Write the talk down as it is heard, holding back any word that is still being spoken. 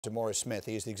DeMaurice Smith.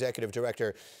 He's the executive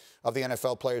director of the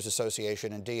NFL Players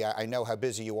Association. And D, I know how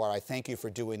busy you are. I thank you for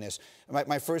doing this.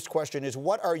 My first question is,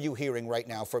 what are you hearing right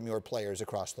now from your players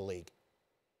across the league?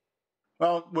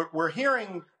 Well, we're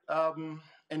hearing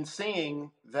and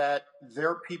seeing that there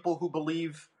are people who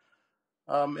believe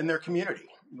in their community.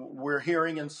 We're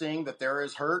hearing and seeing that there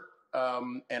is hurt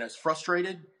and is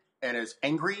frustrated and is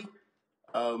angry,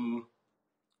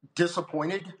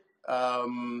 disappointed,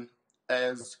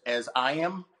 as I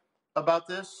am about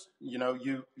this. You know,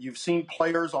 you've seen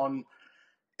players on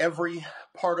every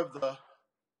part of the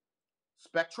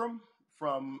spectrum,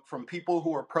 from people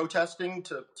who are protesting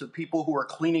to people who are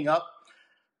cleaning up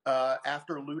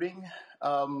after looting.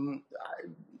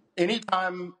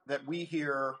 Anytime that we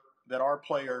hear that our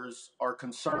players are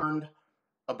concerned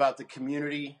about the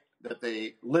community that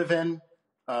they live in,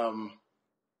 and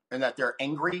that they're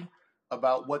angry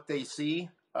about what they see,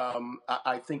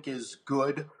 I think is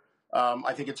good.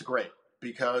 I think it's great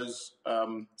because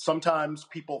sometimes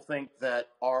people think that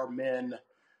our men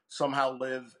somehow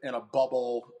live in a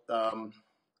bubble,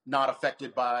 not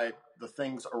affected by the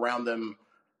things around them,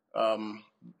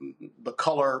 the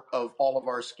color of all of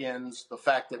our skins, the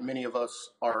fact that many of us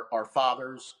are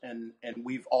fathers, and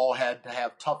we've all had to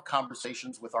have tough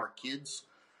conversations with our kids.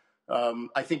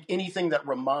 I think anything that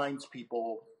reminds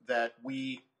people that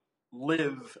we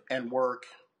live and work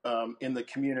in the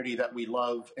community that we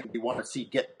love and we want to see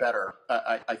get better,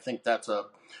 I think that's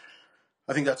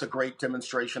a great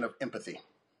demonstration of empathy.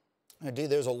 Indeed,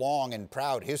 there's a long and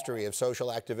proud history of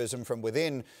social activism from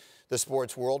within the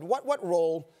sports world. What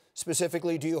role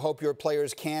specifically do you hope your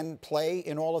players can play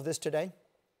in all of this today?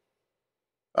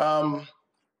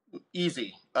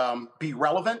 Easy. Be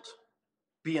relevant,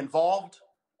 be involved,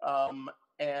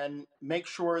 and make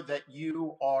sure that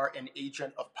you are an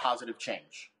agent of positive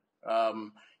change.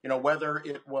 You know, whether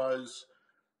it was,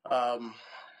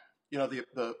 you know,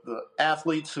 the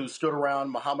athletes who stood around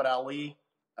Muhammad Ali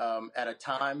at a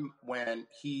time when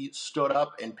he stood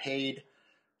up and paid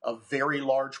a very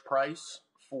large price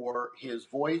for his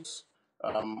voice,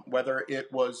 whether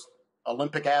it was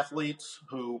Olympic athletes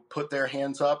who put their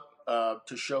hands up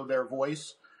to show their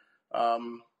voice,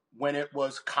 when it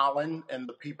was Colin and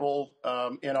the people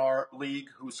in our league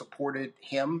who supported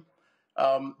him.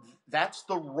 That's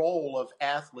the role of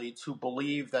athletes who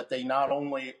believe that they not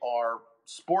only are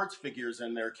sports figures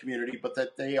in their community, but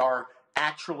that they are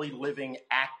actually living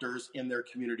actors in their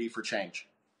community for change.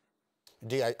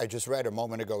 D, I just read a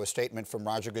moment ago a statement from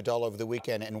Roger Goodell over the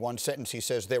weekend. In one sentence, he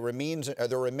says there remains,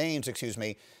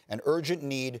 an urgent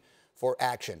need for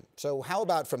action. So how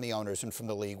about from the owners and from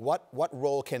the league? What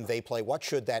role can they play? What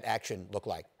should that action look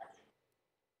like?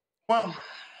 Well,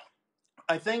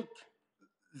 I think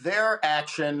their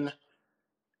action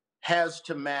has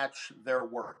to match their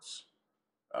words.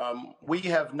 We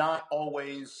have not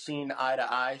always seen eye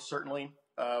to eye, certainly,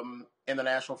 in the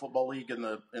National Football League in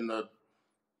the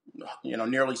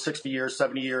nearly 60 years,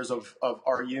 70 years of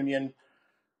our union.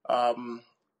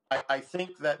 I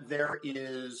think that there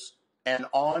is an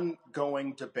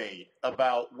ongoing debate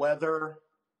about whether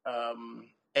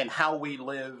and how we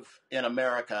live in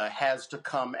America has to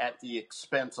come at the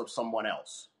expense of someone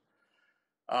else.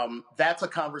 That's a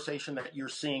conversation that you're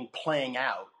seeing playing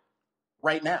out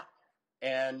right now.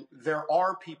 And there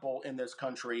are people in this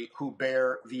country who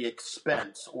bear the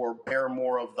expense or bear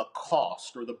more of the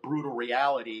cost or the brutal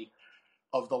reality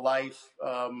of the life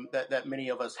that many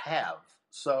of us have.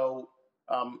 So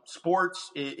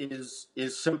sports is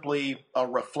simply a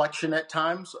reflection at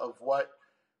times of what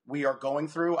we are going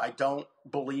through. I don't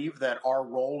believe that our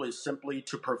role is simply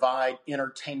to provide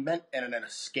entertainment and an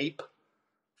escape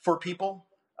for people.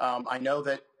 I know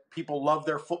that people love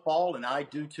their football, and I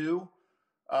do too.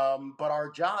 But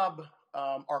our job,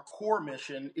 our core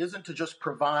mission, isn't to just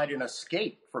provide an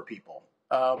escape for people.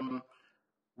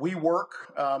 We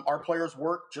work, our players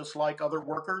work just like other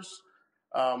workers.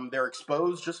 They're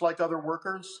exposed just like other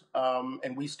workers.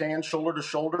 And we stand shoulder to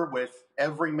shoulder with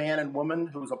every man and woman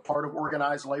who's a part of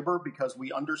organized labor, because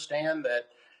we understand that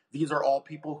these are all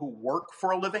people who work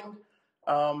for a living.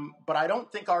 But I don't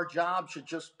think our job should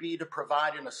just be to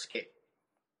provide an escape.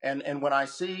 And when I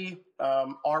see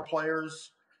our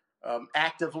players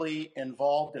actively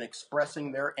involved in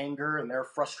expressing their anger and their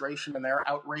frustration and their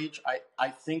outrage, I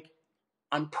think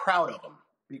I'm proud of them,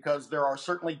 because there are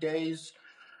certainly days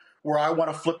where I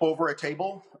want to flip over a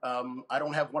table. I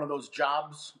don't have one of those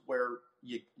jobs where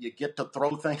you get to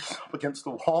throw things up against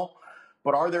the wall.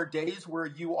 But are there days where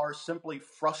you are simply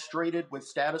frustrated with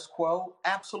status quo?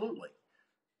 Absolutely.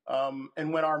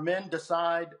 And when our men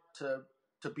decide to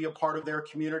be a part of their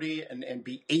community and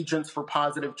be agents for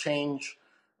positive change,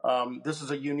 This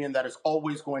is a union that is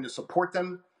always going to support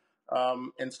them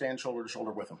and stand shoulder to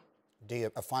shoulder with them. Dee,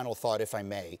 a final thought, if I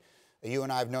may. You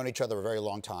and I have known each other a very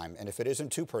long time, and if it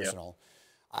isn't too personal,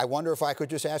 I wonder if I could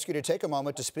just ask you to take a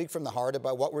moment to speak from the heart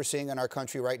about what we're seeing in our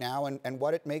country right now and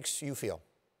what it makes you feel.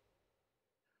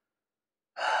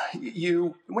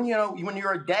 When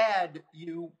you're a dad,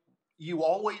 you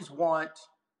always want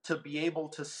to be able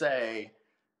to say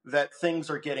that things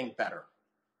are getting better.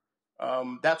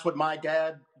 That's what my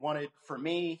dad wanted for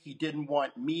me. He didn't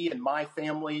want me and my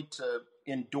family to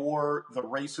endure the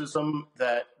racism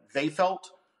that they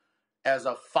felt. As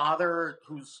a father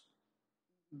who's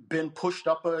been pushed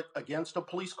up against a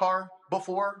police car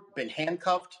before, been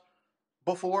handcuffed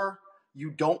before,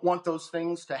 you don't want those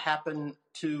things to happen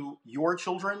to your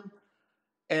children.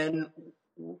 And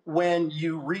when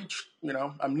you reach,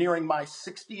 I'm nearing my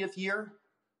 60th year,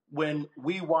 when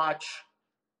we watch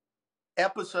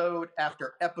episode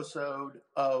after episode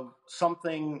of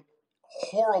something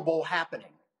horrible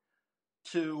happening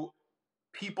to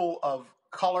people of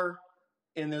color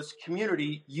in this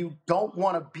community, you don't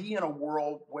want to be in a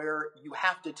world where you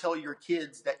have to tell your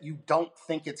kids that you don't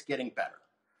think it's getting better.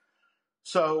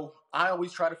 So I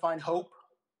always try to find hope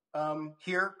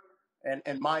here.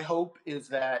 And my hope is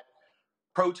that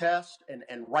protest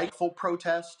and rightful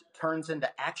protest turns into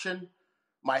action.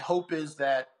 My hope is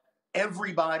that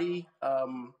everybody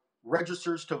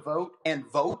registers to vote and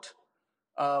vote,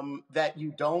 that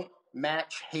you don't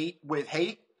match hate with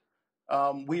hate.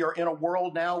 We are in a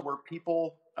world now where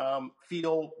people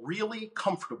feel really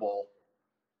comfortable.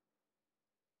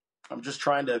 I'm just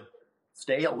trying to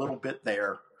stay a little bit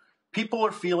there. People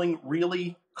are feeling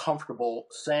really comfortable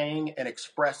saying and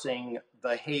expressing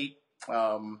the hate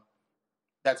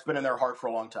that's been in their heart for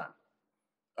a long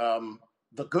time.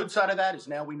 The good side of that is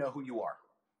now we know who you are.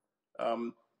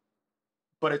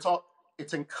 But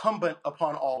it's incumbent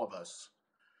upon all of us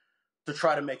to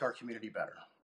try to make our community better.